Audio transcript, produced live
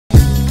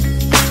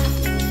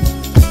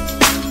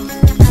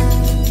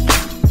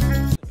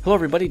Hello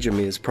everybody,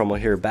 jimmyispromo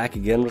here, back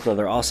again with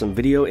another awesome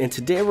video, and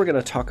today we're going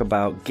to talk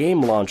about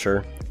game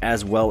launcher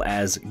as well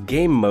as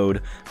game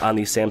mode on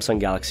the Samsung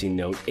Galaxy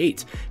Note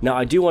 8. Now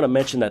I do want to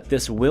mention that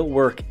this will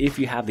work if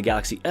you have the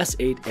Galaxy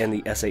S8 and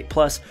the S8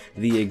 Plus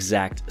the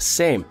exact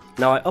same.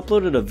 Now I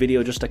uploaded a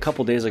video just a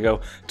couple days ago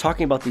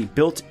talking about the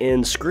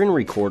built-in screen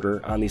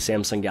recorder on the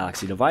Samsung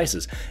Galaxy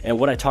devices, and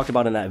what I talked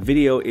about in that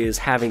video is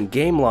having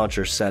game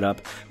launcher set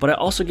up, but I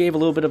also gave a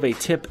little bit of a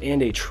tip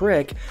and a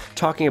trick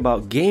talking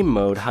about game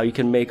mode, how you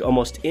can make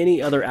almost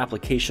any other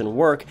application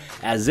work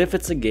as if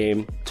it's a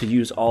game, to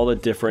use all the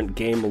different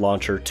game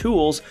launcher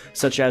tools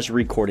such as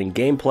recording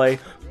gameplay,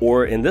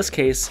 or in this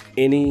case,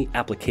 any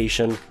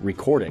application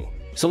recording.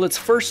 So let's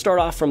first start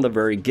off from the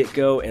very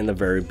get-go and the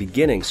very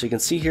beginning. So you can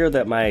see here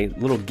that my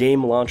little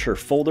game launcher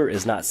folder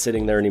is not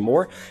sitting there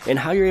anymore, and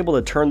how you're able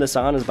to turn this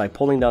on is by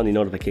pulling down the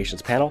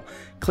notifications panel,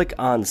 click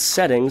on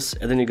settings,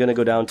 and then you're going to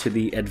go down to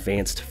the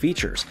advanced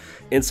features.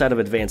 Inside of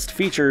advanced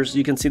features,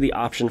 you can see the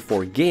option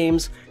for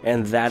games,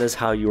 and that is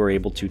how you are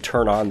able to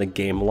turn on the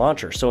game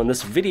launcher. So in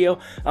this video,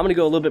 I'm going to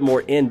go a little bit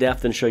more in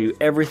depth and show you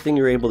everything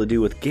you're able to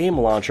do with game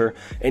launcher,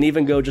 and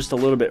even go just a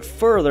little bit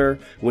further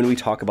when we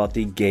talk about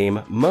the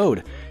game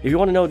mode. If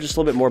you want to know just a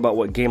little bit more about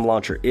what game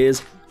launcher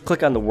is,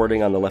 click on the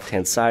wording on the left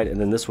hand side, and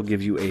then this will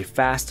give you a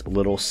fast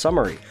little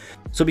summary.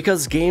 So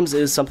because games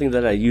is something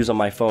that I use on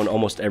my phone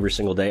almost every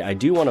single day, I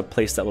do want to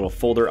place that little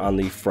folder on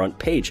the front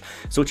page.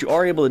 So what you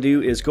are able to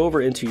do is go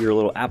over into your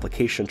little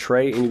application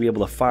tray, and you'll be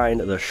able to find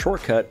the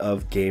shortcut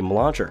of game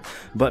launcher.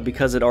 But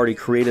because it already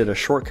created a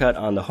shortcut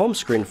on the home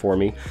screen for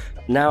me,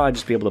 now I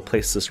just be able to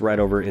place this right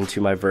over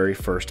into my very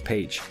first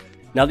page.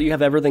 Now that you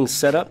have everything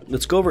set up,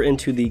 let's go over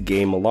into the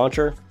game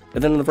launcher.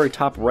 And then on the very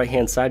top right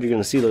hand side, you're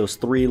going to see those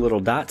three little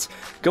dots.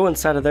 Go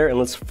inside of there, and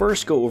let's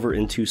first go over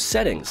into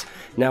settings.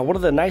 Now one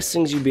of the nice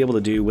things you'd be able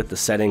to do with the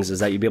settings is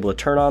that you'd be able to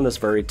turn on this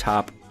very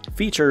top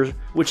feature,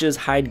 which is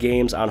hide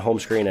games on home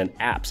screen and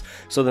apps.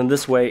 So then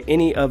this way,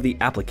 any of the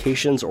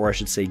applications, or I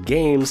should say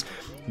games,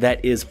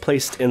 that is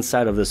placed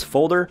inside of this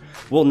folder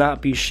will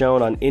not be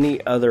shown on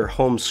any other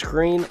home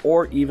screen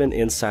or even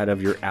inside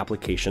of your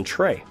application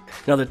tray.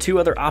 Now the two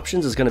other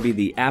options is going to be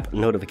the app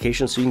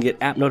notifications, so you can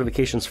get app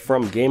notifications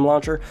from game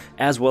launcher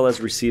as well as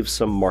receive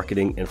some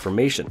marketing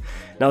information.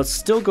 Now let's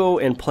still go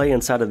and play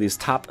inside of these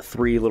top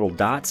three little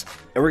dots,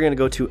 and we're going to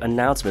go to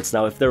announcements.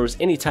 Now if there was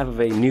any type of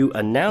a new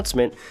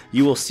announcement,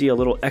 you will see a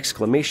little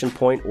exclamation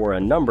point or a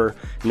number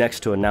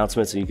next to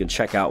announcements, and you can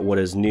check out what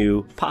is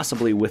new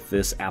possibly with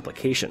this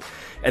application.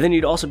 And then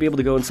you'd also be able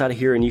to go inside of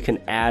here and you can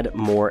add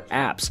more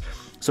apps.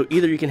 So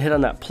either you can hit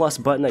on that plus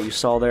button that you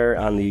saw there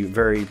on the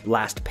very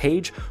last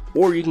page,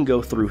 or you can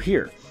go through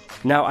here.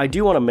 Now I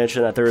do want to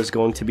mention that there is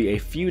going to be a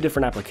few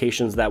different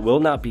applications that will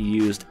not be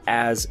used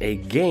as a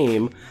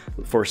game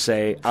for,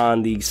 say,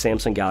 on the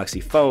Samsung Galaxy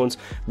phones,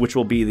 which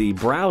will be the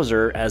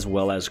browser as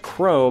well as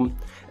Chrome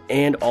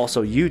and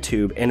also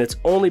YouTube, and it's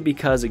only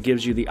because it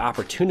gives you the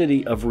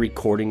opportunity of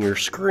recording your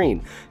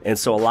screen. And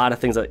so a lot of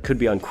things that could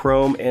be on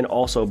Chrome and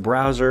also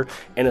browser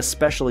and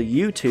especially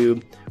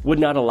YouTube would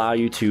not allow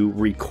you to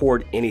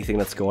record anything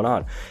that's going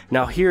on.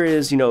 Now here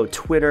is,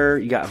 Twitter,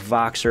 you got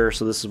Voxer,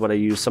 so this is what I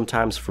use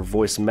sometimes for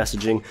voice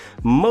messaging.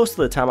 Most of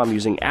the time I'm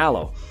using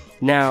Allo.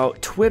 Now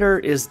Twitter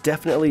is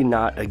definitely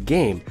not a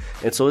game,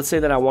 and so let's say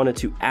that I wanted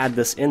to add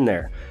this in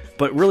there.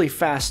 But really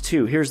fast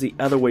too, here's the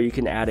other way you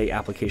can add a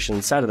application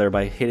inside of there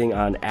by hitting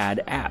on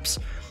add apps.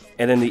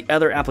 And then the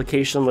other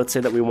application, let's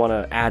say that we want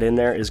to add in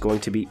there, is going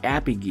to be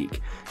Appy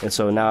Geek. And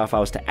so now if I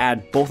was to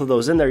add both of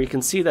those in there, you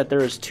can see that there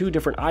is two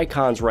different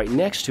icons right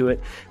next to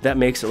it that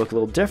makes it look a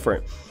little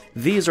different.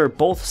 These are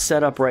both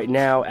set up right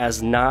now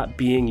as not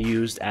being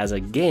used as a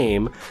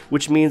game,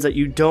 which means that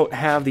you don't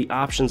have the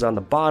options on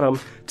the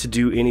bottom to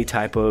do any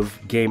type of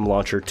game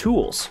launcher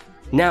tools.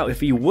 Now,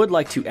 if you would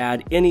like to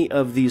add any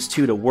of these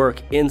two to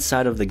work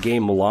inside of the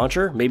game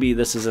launcher, maybe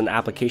this is an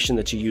application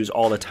that you use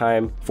all the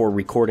time for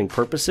recording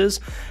purposes,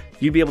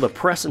 you'd be able to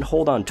press and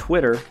hold on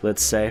Twitter,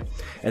 let's say,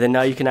 and then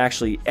now you can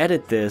actually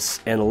edit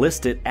this and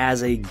list it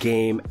as a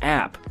game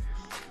app.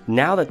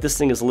 Now that this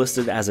thing is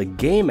listed as a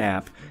game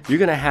app, you're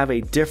going to have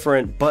a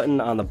different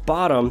button on the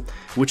bottom,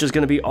 which is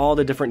going to be all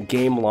the different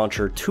game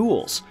launcher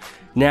tools.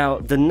 Now,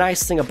 the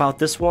nice thing about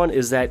this one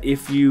is that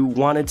if you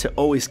wanted to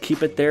always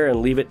keep it there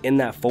and leave it in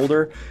that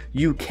folder,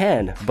 you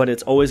can, but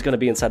it's always going to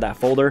be inside that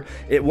folder.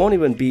 It won't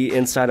even be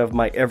inside of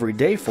my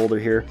everyday folder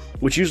here,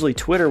 which usually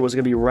Twitter was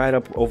going to be right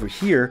up over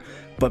here,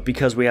 but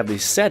because we have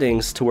these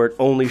settings to where it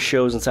only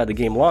shows inside the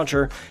game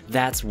launcher,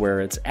 that's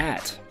where it's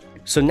at.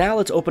 So now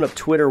let's open up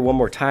Twitter one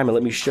more time and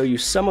let me show you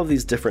some of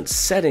these different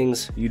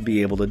settings you'd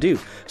be able to do.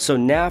 So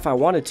now if I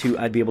wanted to,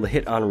 I'd be able to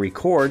hit on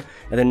record,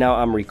 and then now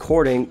I'm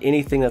recording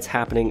anything that's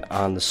happening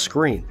on the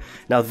screen.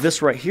 Now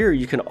this right here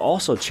you can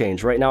also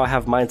change. Right now I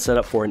have mine set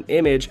up for an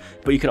image,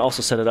 but you can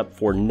also set it up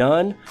for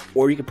none,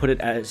 or you can put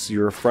it as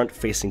your front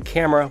facing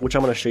camera, which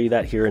I'm going to show you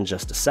that here in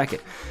just a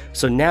second.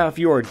 So now if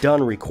you are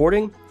done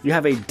recording, you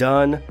have a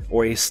done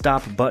or a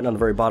stop button on the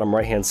very bottom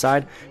right hand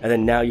side, and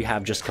then now you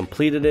have just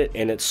completed it,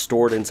 and it's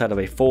stored inside of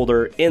a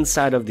folder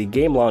inside of the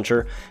game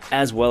launcher,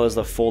 as well as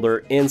the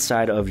folder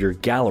inside of your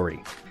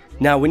gallery.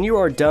 Now, when you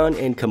are done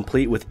and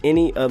complete with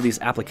any of these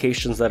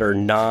applications that are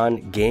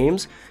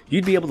non-games,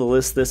 you'd be able to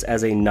list this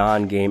as a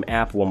non-game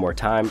app one more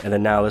time, and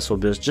then now this will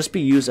just be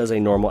used as a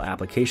normal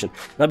application.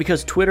 Now,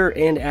 because Twitter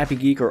and Appy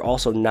Geek are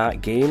also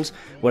not games,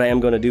 what I am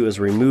going to do is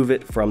remove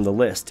it from the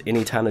list.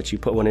 Anytime that you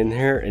put one in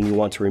here and you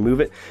want to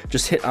remove it,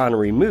 just hit on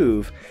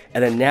remove,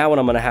 and then now what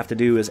I'm going to have to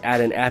do is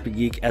add in Appy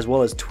Geek as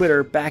well as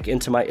Twitter back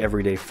into my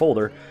everyday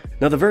folder.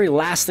 Now, the very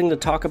last thing to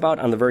talk about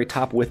on the very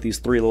top with these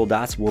three little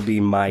dots will be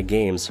My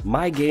Games.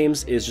 My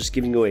Games is just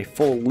giving you a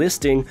full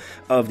listing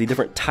of the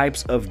different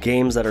types of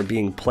games that are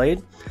being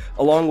played,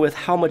 along with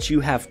how much you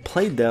have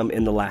played them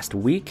in the last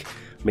week,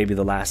 maybe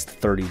the last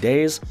 30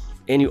 days,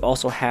 and you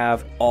also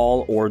have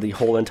all or the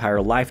whole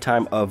entire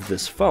lifetime of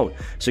this phone.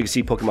 So you can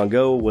see Pokemon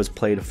Go was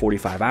played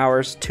 45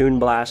 hours, Toon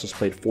Blast was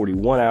played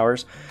 41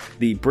 hours,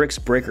 the Bricks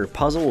Breaker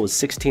Puzzle was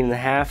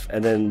 16.5,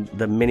 and then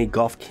the Mini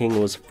Golf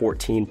King was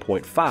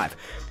 14.5.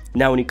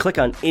 Now, when you click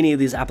on any of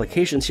these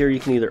applications here, you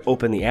can either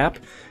open the app,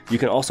 you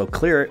can also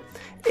clear it,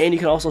 and you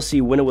can also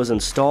see when it was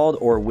installed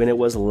or when it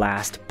was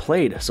last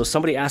played. So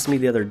somebody asked me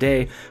the other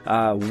day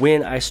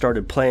when I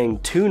started playing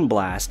Toon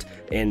Blast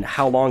and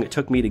how long it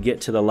took me to get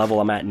to the level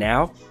I'm at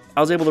now. I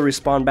was able to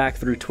respond back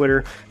through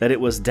Twitter that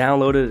it was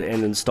downloaded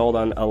and installed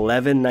on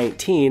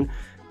 11/19,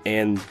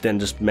 and then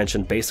just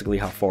mentioned basically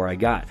how far I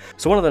got.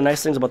 So one of the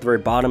nice things about the very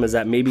bottom is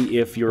that maybe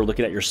if you're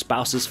looking at your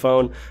spouse's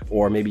phone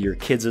or maybe your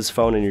kids'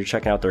 phone and you're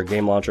checking out their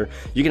game launcher,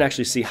 you can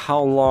actually see how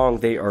long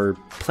they are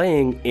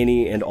playing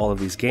any and all of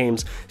these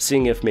games,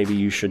 seeing if maybe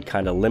you should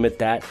kind of limit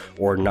that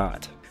or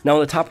not. Now,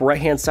 on the top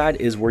right hand side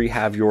is where you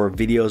have your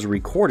videos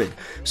recorded.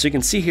 So you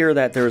can see here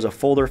that there is a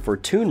folder for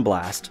Toon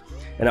Blast,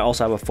 and I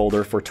also have a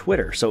folder for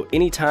Twitter. So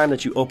anytime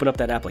that you open up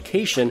that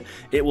application,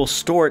 it will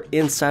store it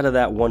inside of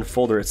that one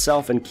folder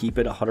itself and keep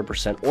it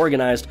 100%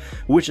 organized,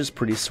 which is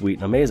pretty sweet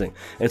and amazing.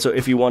 And so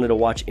if you wanted to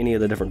watch any of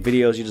the different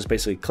videos, you just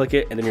basically click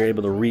it, and then you're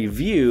able to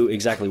review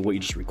exactly what you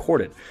just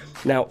recorded.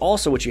 Now,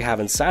 also what you have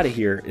inside of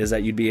here is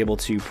that you'd be able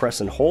to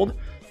press and hold,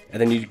 and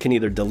then you can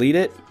either delete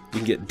it, you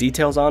can get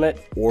details on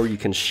it, or you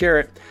can share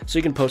it, so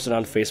you can post it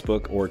on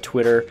Facebook or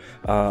Twitter,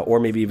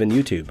 or maybe even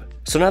YouTube.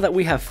 So now that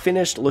we have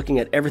finished looking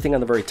at everything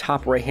on the very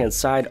top right hand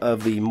side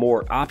of the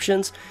more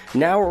options,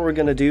 now what we're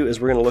going to do is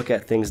we're going to look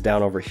at things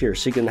down over here.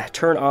 So you can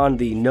turn on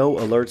the no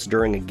alerts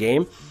during a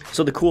game.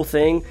 So the cool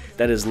thing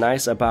that is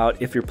nice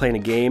about if you're playing a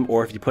game,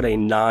 or if you put a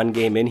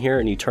non-game in here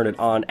and you turn it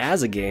on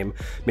as a game,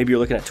 maybe you're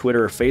looking at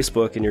Twitter or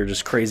Facebook and you're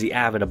just crazy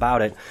avid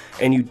about it,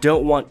 and you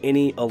don't want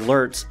any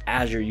alerts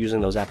as you're using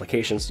those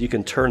applications, you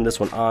can turn this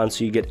one on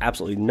so you get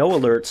absolutely no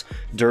alerts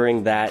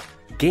during that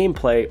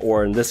gameplay,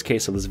 or in this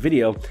case of this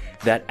video,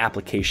 that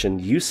application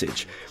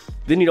usage.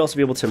 Then you'd also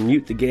be able to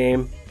mute the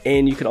game,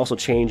 and you can also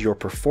change your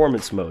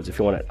performance modes. If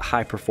you want it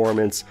high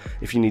performance,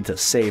 if you need to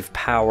save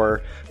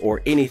power,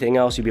 or anything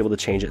else, you'd be able to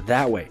change it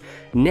that way.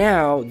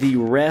 Now, the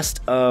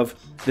rest of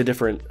the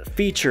different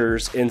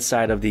features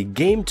inside of the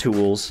game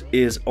tools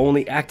is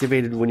only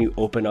activated when you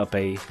open up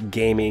a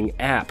gaming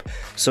app.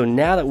 So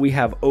now that we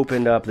have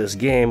opened up this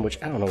game, which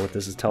I don't know what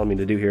this is telling me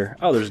to do here.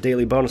 Oh, there's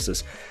daily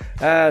bonuses.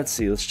 Let's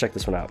see, let's check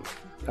this one out.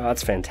 Oh,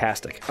 that's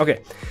fantastic. Okay,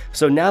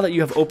 so now that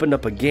you have opened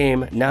up a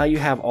game, now you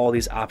have all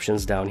these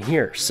options down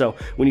here. So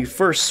when you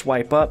first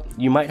swipe up,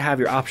 you might have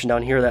your option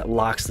down here that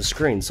locks the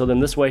screen. So then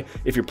this way,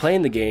 if you're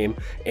playing the game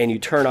and you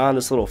turn on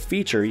this little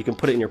feature, you can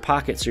put it in your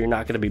pocket so you're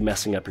not going to be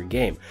messing up your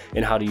game.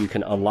 And how you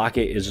can unlock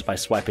it is just by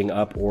swiping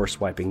up or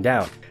swiping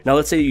down. Now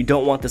let's say you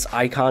don't want this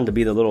icon to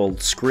be the little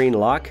screen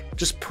lock,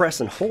 just press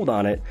and hold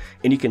on it,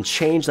 and you can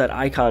change that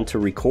icon to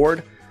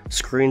record,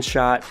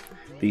 screenshot,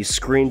 the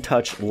screen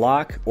touch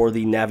lock, or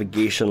the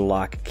navigation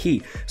lock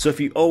key. So if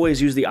you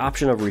always use the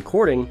option of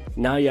recording,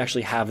 now you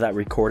actually have that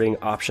recording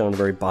option on the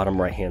very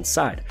bottom right hand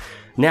side.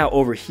 Now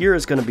over here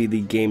is going to be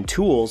the game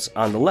tools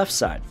on the left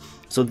side.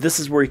 So this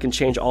is where you can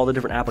change all the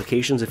different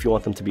applications if you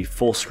want them to be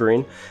full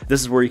screen.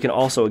 This is where you can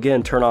also,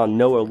 again, turn on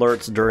no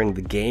alerts during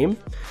the game.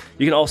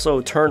 You can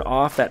also turn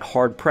off that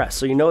hard press.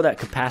 So you know that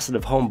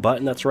capacitive home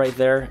button that's right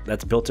there,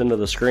 that's built into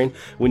the screen.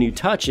 When you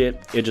touch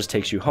it, it just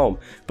takes you home.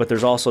 But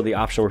there's also the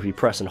option where if you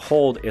press and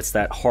hold, it's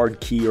that hard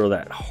key or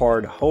that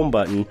hard home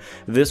button.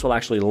 This will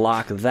actually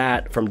lock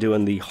that from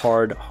doing the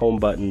hard home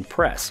button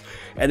press.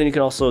 And then you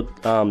can also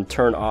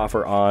turn off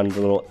or on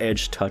the little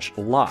edge touch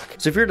lock.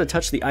 So if you're to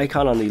touch the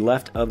icon on the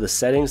left of the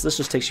settings, this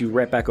just takes you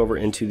right back over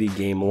into the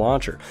game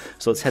launcher.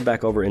 So let's head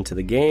back over into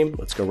the game.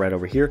 Let's go right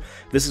over here.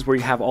 This is where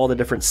you have all the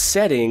different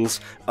settings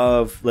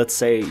of, let's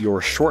say,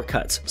 your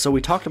shortcuts. So we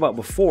talked about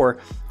before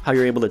how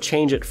you're able to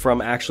change it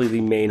from actually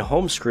the main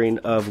home screen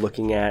of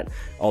looking at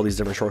all these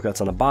different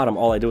shortcuts on the bottom.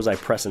 All I did was I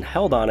pressed and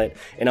held on it,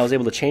 and I was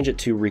able to change it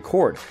to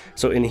record.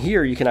 So in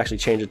here, you can actually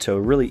change it to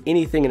really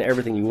anything and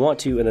everything you want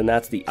to, and then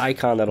that's the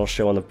icon that'll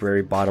show on the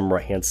very bottom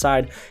right-hand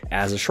side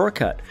as a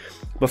shortcut.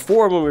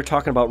 Before, when we were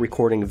talking about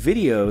recording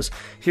videos,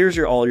 here's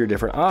all your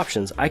different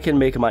options. I can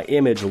make my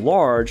image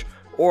large,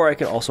 or I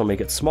can also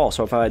make it small.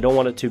 So if I don't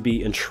want it to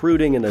be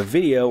intruding in the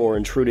video or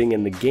intruding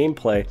in the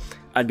gameplay,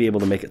 I'd be able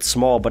to make it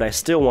small, but I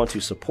still want to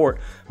support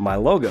my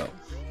logo.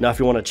 Now, if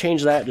you want to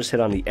change that, just hit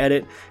on the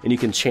edit and you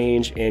can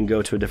change and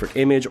go to a different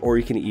image, or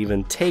you can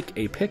even take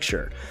a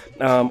picture.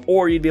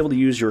 Or you'd be able to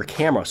use your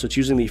camera. So it's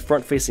using the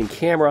front-facing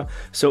camera.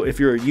 So if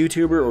you're a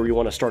YouTuber or you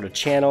want to start a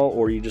channel,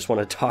 or you just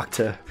want to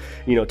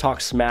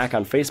talk smack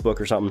on Facebook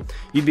or something,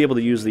 you'd be able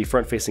to use the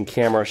front-facing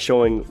camera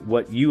showing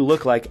what you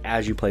look like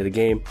as you play the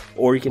game,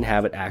 or you can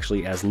have it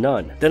actually as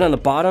none. Then on the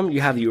bottom,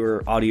 you have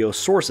your audio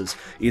sources,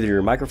 either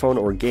your microphone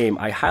or game.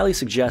 I highly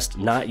suggest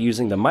not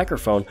using the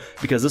microphone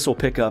because this will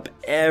pick up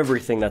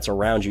everything that's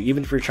around you.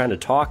 Even if you're trying to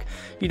talk,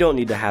 you don't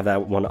need to have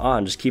that one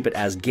on. Just keep it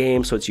as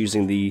game, so it's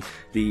using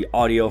the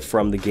audio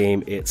from the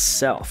game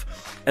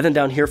itself. And then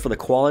down here for the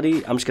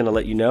quality, I'm just going to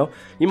let you know,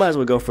 you might as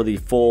well go for the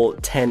full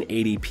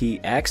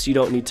 1080px. You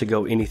don't need to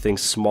go anything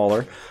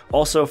smaller.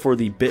 Also for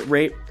the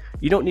bitrate,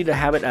 you don't need to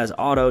have it as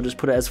auto, just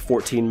put it as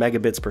 14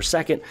 megabits per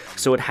second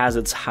so it has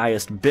its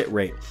highest bit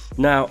rate.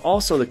 Now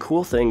also the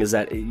cool thing is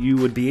that you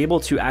would be able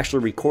to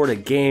actually record a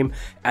game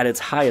at its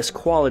highest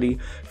quality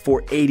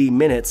for 80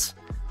 minutes,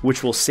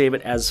 which will save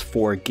it as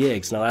 4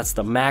 gigs. Now that's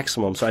the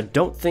maximum, so I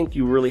don't think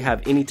you really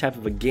have any type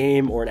of a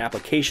game or an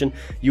application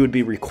you would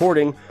be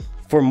recording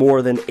for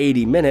more than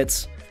 80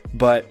 minutes,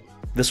 but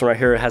this one right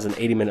here has an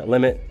 80-minute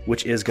limit,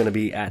 which is going to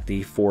be at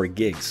the 4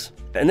 gigs.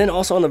 And then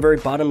also on the very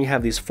bottom, you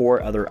have these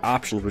 4 other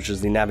options, which is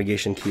the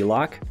navigation key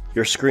lock,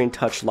 your screen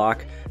touch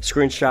lock,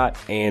 screenshot,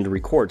 and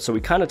record. So we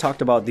kind of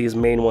talked about these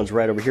main ones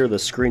right over here, the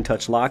screen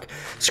touch lock.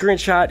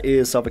 Screenshot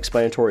is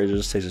self-explanatory, it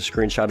just takes a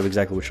screenshot of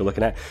exactly what you're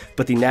looking at,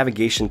 but the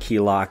navigation key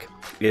lock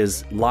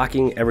is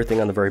locking everything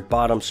on the very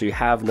bottom, so you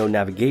have no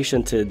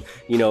navigation to,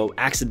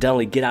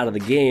 accidentally get out of the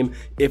game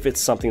if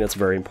it's something that's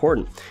very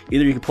important.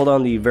 Either you can pull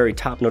down the very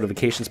top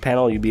notifications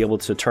panel, you'll be able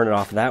to turn it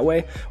off that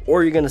way,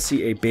 or you're going to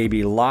see a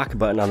baby lock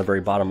button on the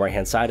very bottom right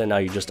hand side, and now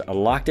you just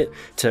unlocked it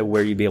to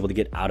where you'd be able to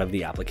get out of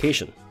the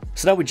application.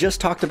 So now we just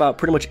talked about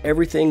pretty much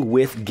everything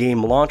with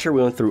Game Launcher.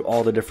 We went through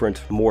all the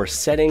different more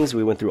settings.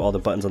 We went through all the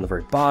buttons on the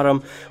very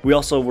bottom. We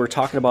also were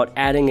talking about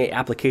adding an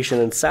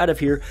application inside of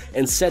here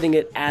and setting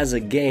it as a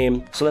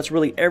game. So that's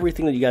really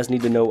everything that you guys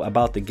need to know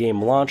about the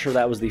Game Launcher.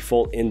 That was the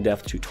full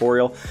in-depth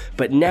tutorial.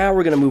 But now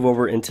we're going to move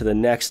over into the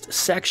next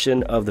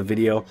section of the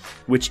video,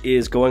 which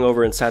is going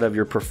over inside of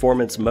your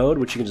performance mode,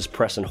 which you can just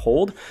press and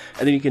hold,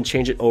 and then you can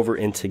change it over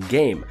into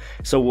game.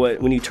 So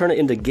when you turn it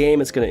into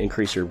game, it's going to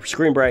increase your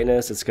screen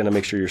brightness. It's going to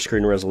make sure your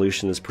screen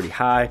resolution is pretty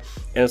high,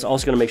 and it's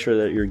also going to make sure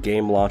that your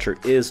game launcher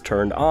is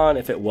turned on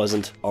if it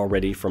wasn't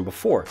already from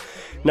before.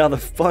 Now the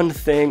fun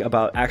thing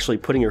about actually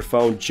putting your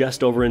phone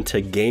just over into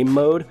game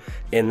mode,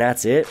 and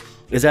that's it,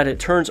 is that it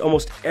turns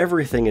almost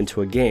everything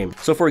into a game.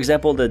 So for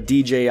example, the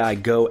DJI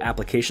Go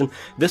application,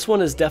 this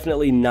one is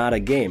definitely not a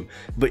game,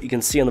 but you can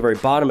see on the very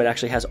bottom, it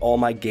actually has all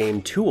my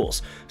game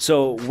tools.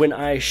 So when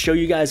I show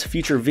you guys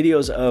future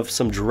videos of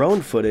some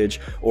drone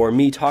footage or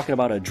me talking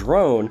about a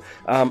drone,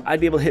 I'd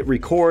be able to hit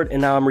record, and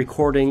now I'm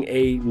recording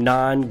a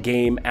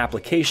non-game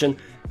application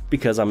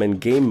because I'm in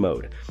game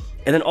mode.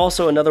 And then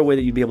also another way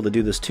that you'd be able to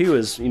do this too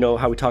is,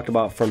 how we talked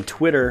about from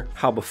Twitter,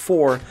 how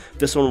before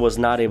this one was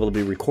not able to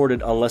be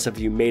recorded unless if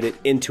you made it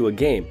into a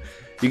game.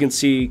 You can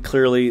see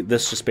clearly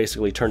this just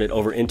basically turned it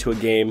over into a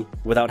game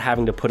without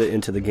having to put it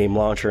into the game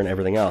launcher and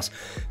everything else.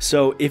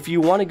 So if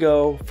you want to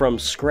go from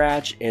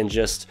scratch and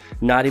just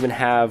not even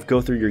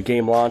go through your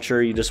game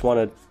launcher, you just want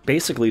to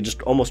basically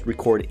just almost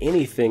record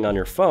anything on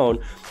your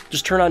phone,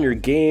 just turn on your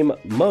game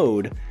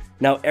mode.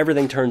 Now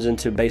everything turns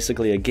into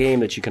basically a game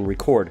that you can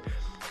record.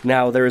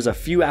 Now there is a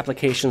few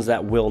applications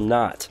that will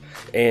not,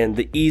 and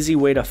the easy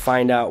way to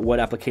find out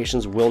what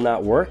applications will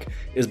not work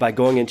is by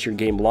going into your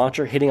game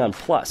launcher, hitting on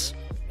plus,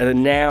 and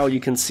then now you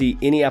can see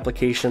any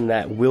application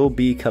that will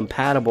be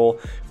compatible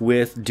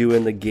with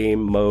doing the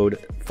game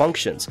mode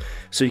functions.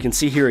 So you can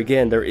see here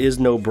again, there is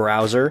no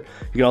browser.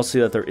 You can also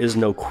see that there is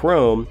no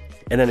Chrome.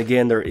 And then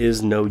again, there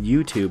is no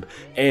YouTube.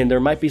 And there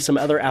might be some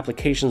other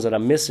applications that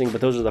I'm missing,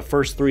 but those are the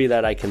first 3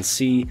 that I can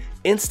see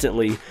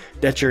instantly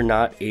that you're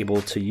not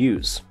able to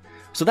use.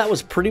 So that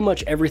was pretty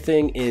much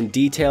everything in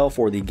detail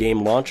for the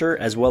game launcher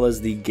as well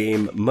as the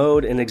game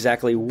mode and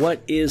exactly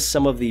what is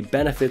some of the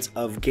benefits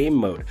of game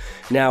mode.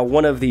 Now,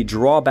 one of the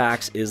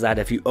drawbacks is that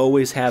if you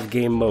always have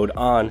game mode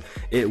on,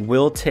 it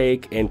will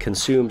take and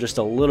consume just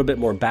a little bit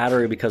more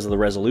battery because of the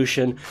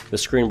resolution, the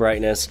screen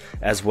brightness,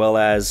 as well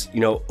as,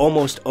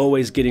 almost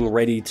always getting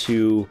ready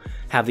to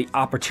have the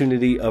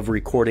opportunity of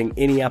recording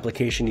any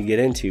application you get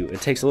into. It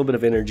takes a little bit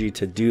of energy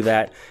to do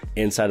that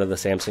inside of the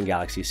Samsung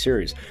Galaxy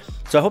series.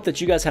 So I hope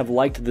that you guys have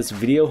liked this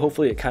video.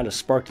 Hopefully it kind of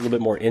sparked a little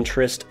bit more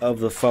interest of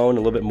the phone,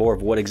 a little bit more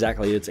of what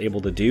exactly it's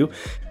able to do.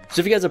 So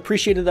if you guys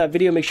appreciated that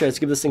video, make sure to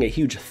give this thing a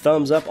huge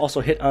thumbs up.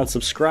 Also hit on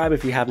subscribe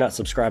if you have not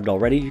subscribed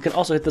already. You can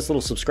also hit this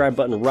little subscribe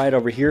button right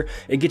over here.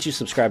 It gets you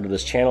subscribed to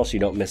this channel so you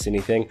don't miss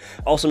anything.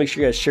 Also make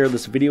sure you guys share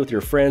this video with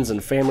your friends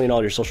and family and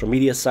all your social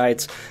media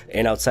sites.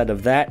 And outside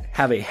of that,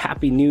 have a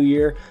happy new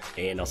year,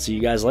 and I'll see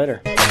you guys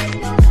later.